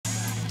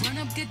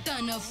run up, get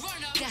done up.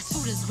 Gas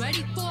food is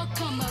ready for a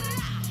come up.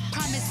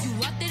 Promise you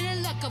out there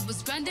in luck up.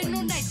 Was grinding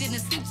all night, didn't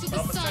sleep till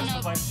the sun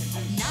up.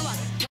 Now I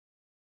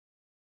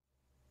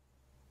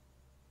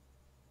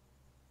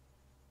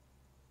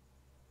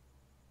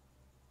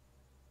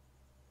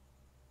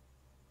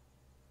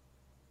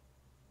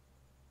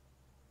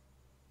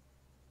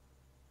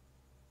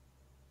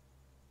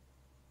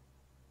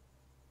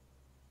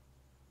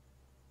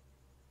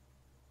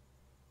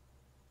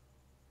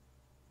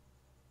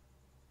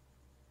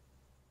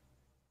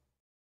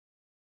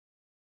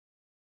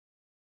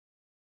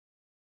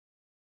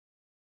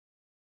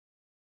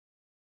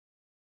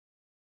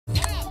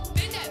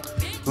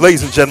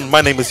Ladies and gentlemen,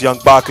 my name is Young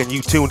BACA, and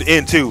you tuned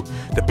into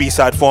the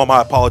B-Side Forum.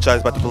 I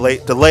apologize about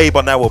the delay,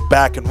 but now we're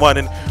back and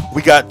running.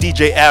 We got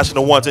DJ Ash and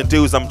the ones and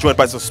twos. I'm joined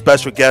by some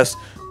special guests.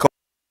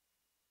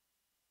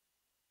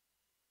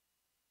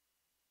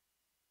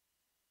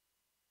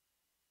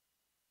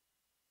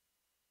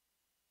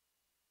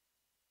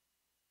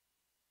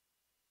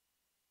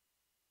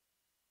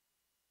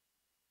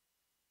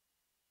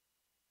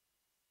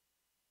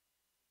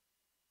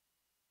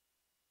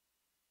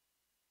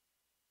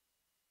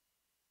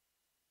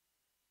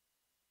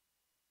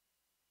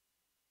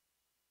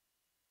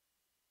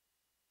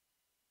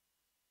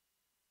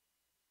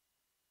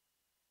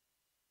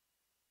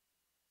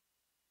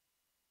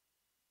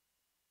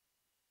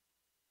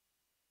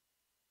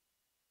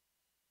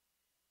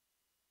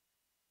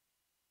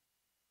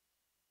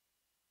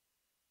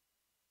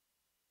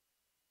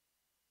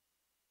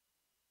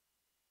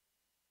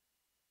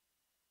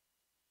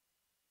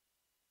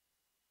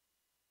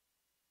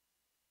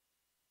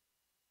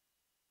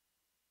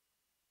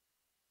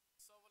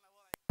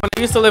 When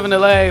I used to live in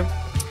LA,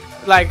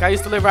 like I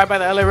used to live right by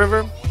the LA River.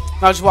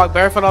 I would just walk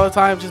barefoot all the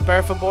time, just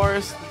Barefoot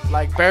Boris,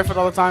 like barefoot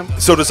all the time.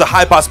 So there's a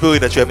high possibility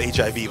that you have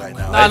HIV right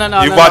now. Right?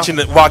 No. You're walking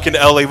the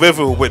LA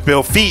River with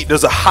bare feet.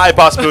 There's a high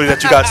possibility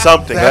that you got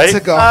something, That right?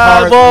 took a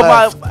hard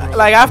left,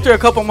 like after a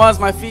couple months,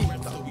 my feet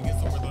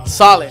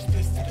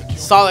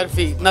solid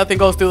feet. Nothing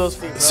goes through those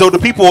feet. Bro. So the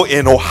people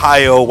in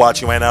Ohio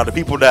watching right now, the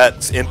people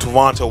that's in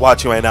Toronto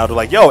watching right now, they're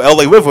like, yo,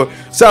 LA River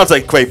sounds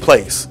like a great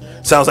place.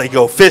 Sounds like you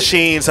go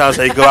fishing, sounds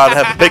like you go out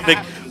and have a picnic.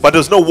 But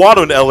there's no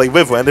water in the LA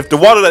River. And if the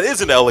water that is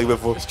in the LA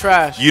River, it's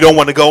trash. You don't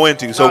want to go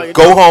into. So No,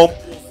 go home,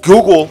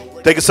 Google,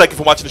 take a second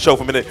from watching the show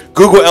for a minute.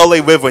 Google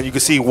LA River and you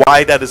can see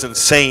why that is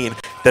insane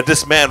that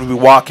this man would be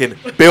walking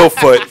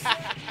barefoot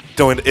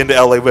in the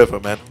LA River,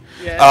 man.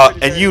 Yeah,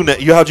 and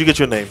you, how'd you get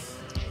your name?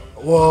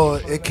 Well,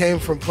 it came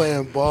from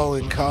playing ball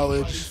in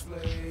college.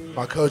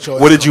 My coach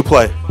always What did you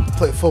play?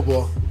 played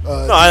football.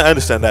 No, I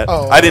understand that.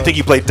 Oh, I didn't think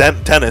you played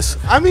tennis.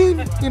 I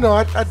mean, you know,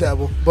 I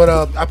dabble, but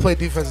I played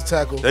defensive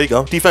tackle. There you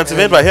go. Defensive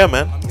end right here,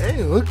 man.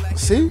 Hey, look,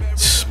 see?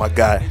 My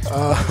guy.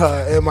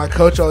 And my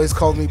coach always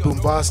called me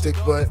Bostick,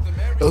 but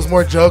it was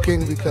more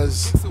joking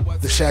because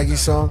the Shaggy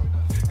song.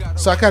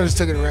 So I kind of just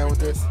took it around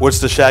with it. What's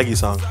the Shaggy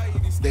song?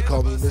 They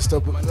call me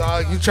Mr.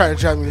 You trying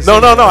to trap me to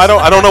No. say that.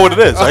 I don't know what it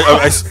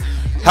is.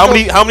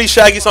 How many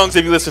Shaggy songs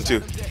have you listened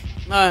to?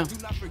 No.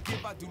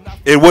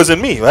 It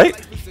wasn't me, right?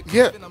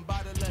 Yeah.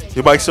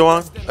 Your mic still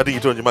on? I think you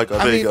turned your mic on.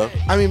 There you go.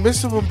 I mean,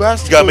 Mr.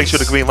 Bombastic. You gotta make sure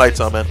the green light's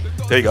on, man.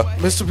 There you go.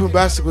 Mr.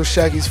 Bombastic was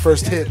Shaggy's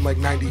first hit in like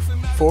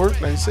 94,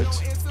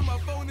 96.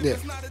 Yeah.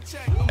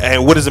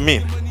 And what does it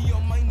mean?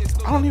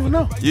 I don't even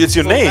know. It's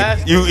your name.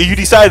 You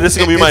decided this is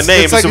gonna be my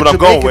name. This is what I'm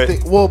going with.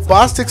 Thing. Well,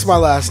 Bostick's my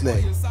last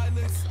name.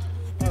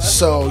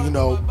 So, you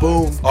know,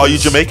 boom. Oh, you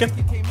Jamaican?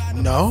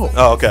 No.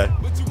 Oh, okay.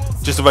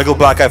 Just a regular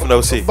black guy from the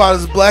OC. About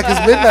as black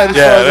as midnight as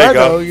Yeah, far as there I you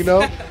go. know, you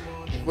know.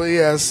 But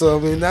yeah, so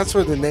I mean that's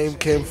where the name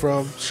came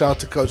from. Shout out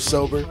to Coach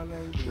Sober. You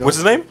know, What's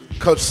his name?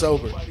 Coach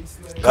Sober.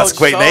 That's a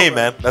great Sober. name,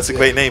 man. That's a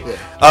great name.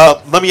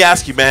 Yeah. Let me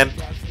ask you, man.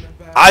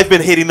 I've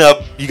been hitting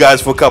up you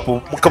guys for a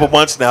couple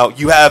months now.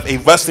 You have a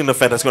wrestling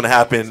event that's going to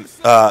happen.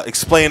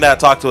 Explain that.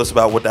 Talk to us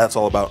about what that's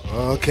all about.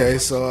 Okay,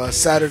 so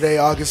Saturday,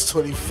 August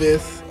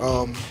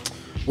 25th,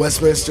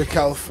 Westminster,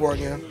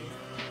 California.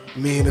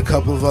 Me and a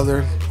couple of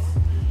other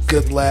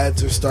good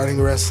lads are starting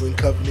a wrestling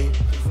company,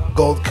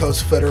 Gold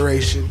Coast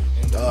Federation.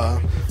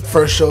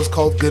 First show's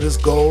called Good as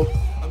Gold.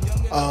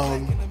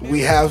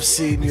 We have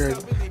seen your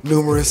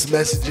numerous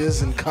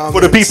messages and comments.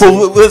 For the people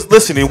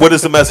listening, what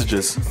is the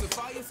messages?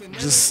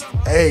 Just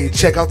hey,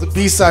 check out the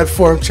B-Side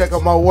Forum. Check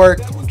out my work.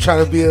 I'm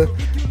trying to be a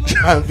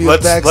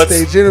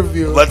backstage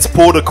interview. Let's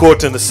pull the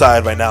curtain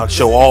aside right now and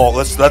show all.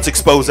 Let's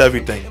expose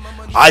everything.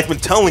 I've been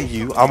telling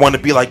you I want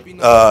to be like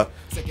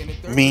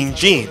Mean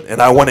Gene,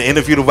 and I want to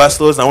interview the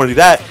wrestlers. And I want to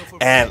do that,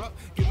 and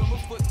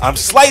I'm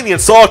slightly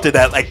insulted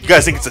that like you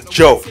guys think it's a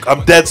joke.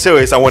 I'm dead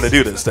serious. I want to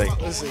do this thing.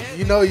 Listen,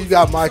 you know you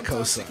got my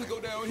cosign.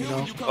 You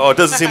know. Oh, it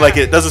doesn't seem like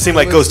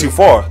it goes too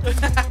far.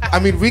 I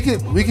mean, we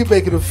could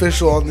make it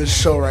official on this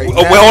show right now.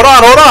 Oh, wait,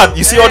 hold on.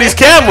 You see all these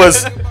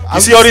cameras?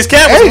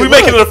 Hey, We're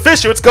making it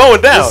official. It's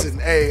going down. Listen,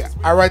 hey,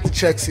 I write the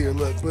checks here.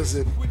 Look,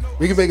 listen,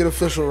 we can make it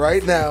official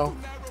right now.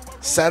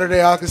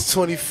 Saturday, August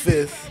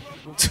 25th.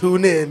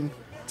 Tune in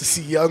to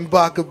see young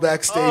BACA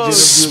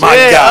backstage. My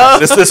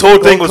God, this whole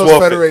thing was Gold Coast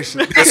worth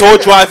Federation. it. This whole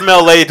drive from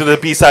LA to the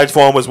B-Sides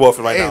Forum was worth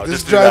it right now. This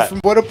Just do drive that. from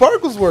Buena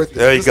Park was worth it.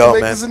 There you just go, to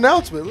make man. This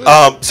announcement.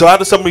 Look. So how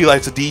does somebody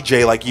like to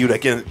DJ like you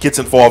that gets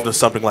involved in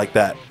something like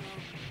that?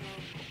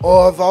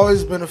 Oh, I've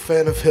always been a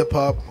fan of hip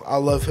hop. I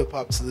love hip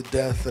hop to the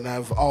death, and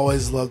I've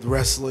always loved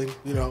wrestling.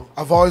 You know,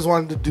 I've always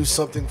wanted to do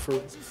something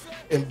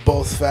in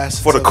both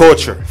facets For the of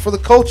culture. it. For the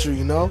culture,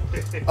 you know.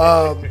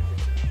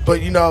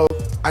 But you know,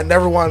 I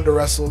never wanted to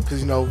wrestle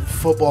because you know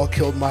football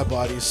killed my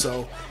body.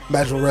 So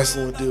imagine what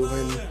wrestling would do.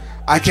 And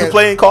Did you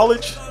play in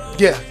college?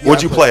 Yeah.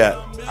 What'd you play at?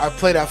 I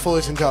played at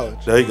Fullerton College.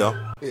 There you go.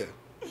 Yeah,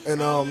 and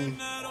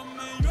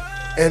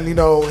you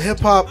know,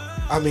 hip hop.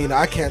 I mean,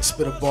 I can't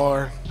spit a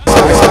bar.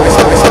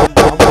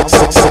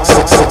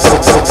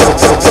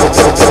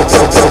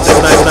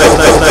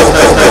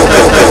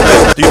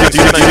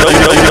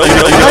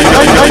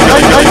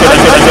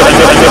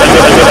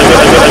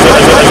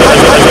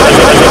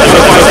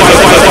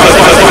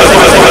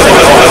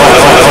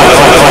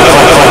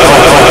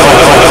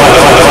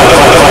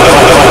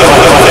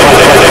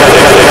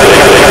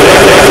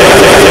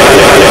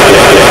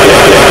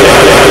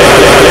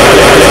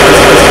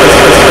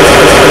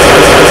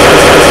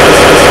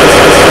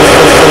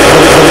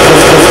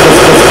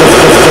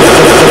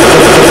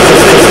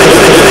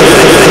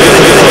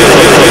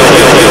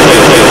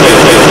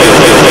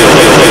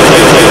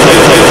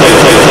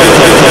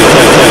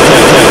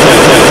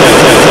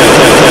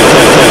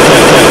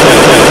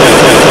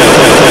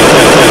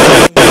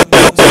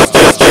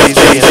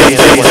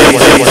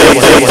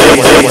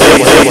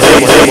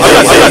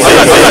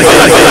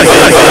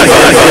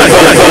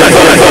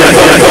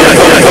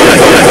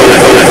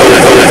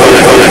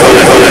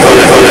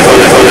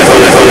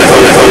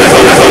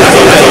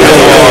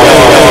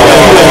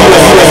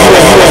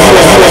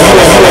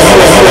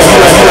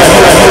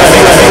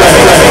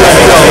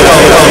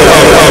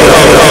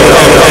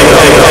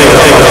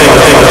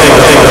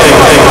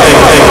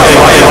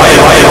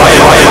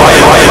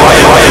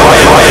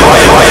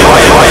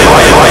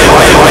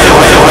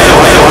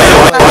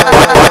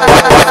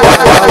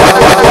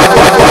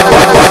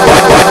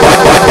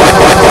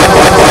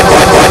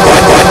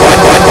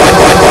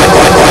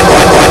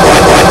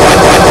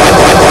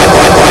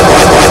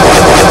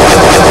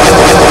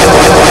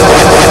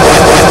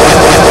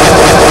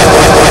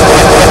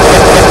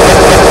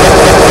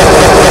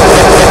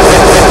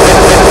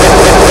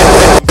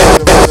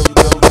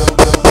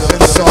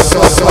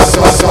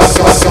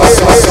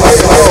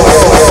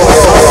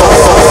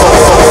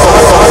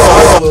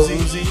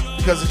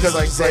 Because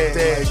like I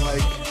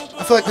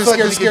feel like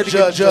they're scared to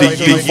judge. Did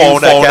you fall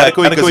in that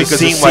category? Because it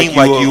seemed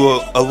like you were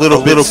a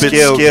little bit scared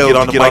to get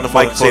on the mic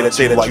and say that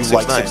you like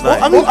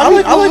 6ix9ine. I mean, I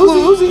like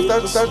Lil Uzi.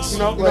 That's you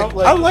know,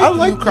 I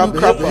like new crop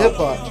of hip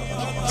hop.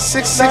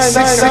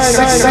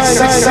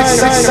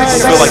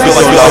 6ix9ine.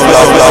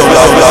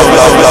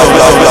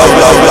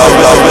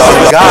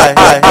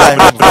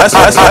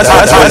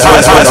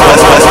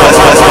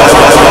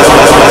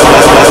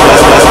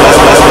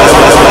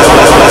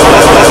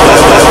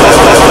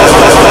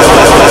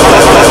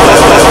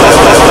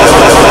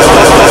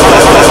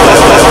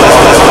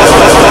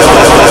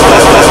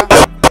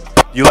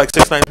 You like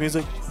 6ix9ine's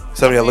music?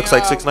 Somebody that looks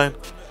like 6ix9ine?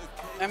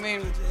 I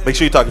mean, make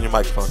sure you talk in your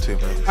microphone too,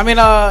 man. I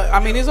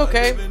mean, he's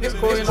okay. He's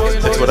cool. You know,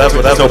 it's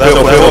whatever.